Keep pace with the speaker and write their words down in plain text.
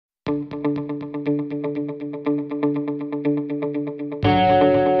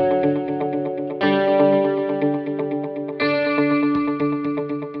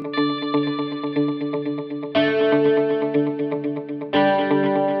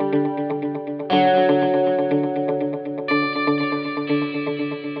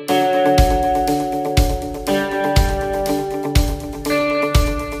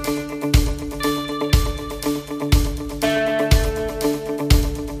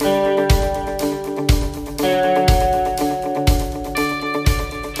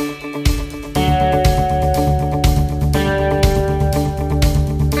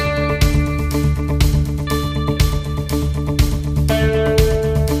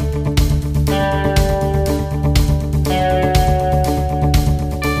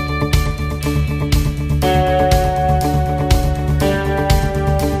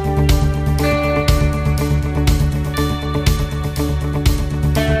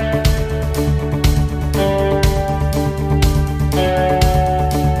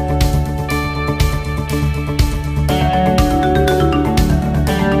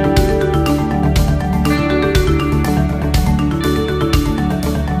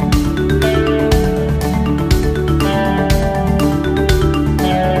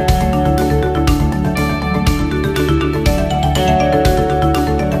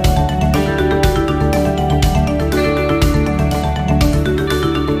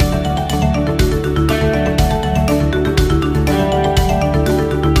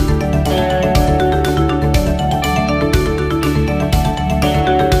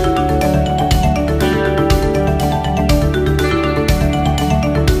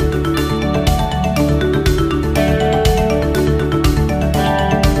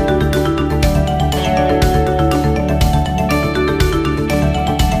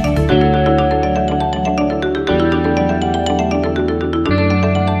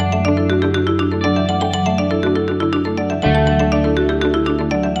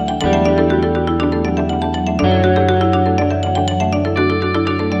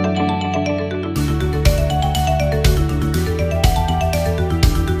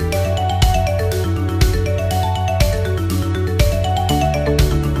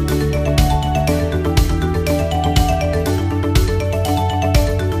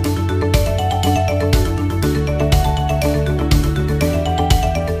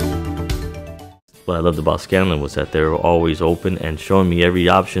what I loved about Scanlon was that they were always open and showing me every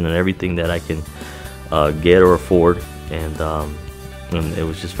option and everything that I can get or afford, and it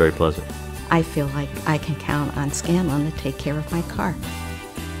was just very pleasant. I feel like I can count on Scanlon to take care of my car.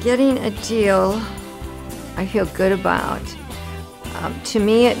 Getting a deal I feel good about. To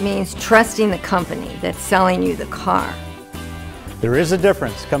me, it means trusting the company that's selling you the car. There is a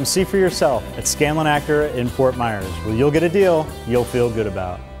difference. Come see for yourself at Scanlon Acura in Fort Myers, where you'll get a deal you'll feel good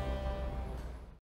about.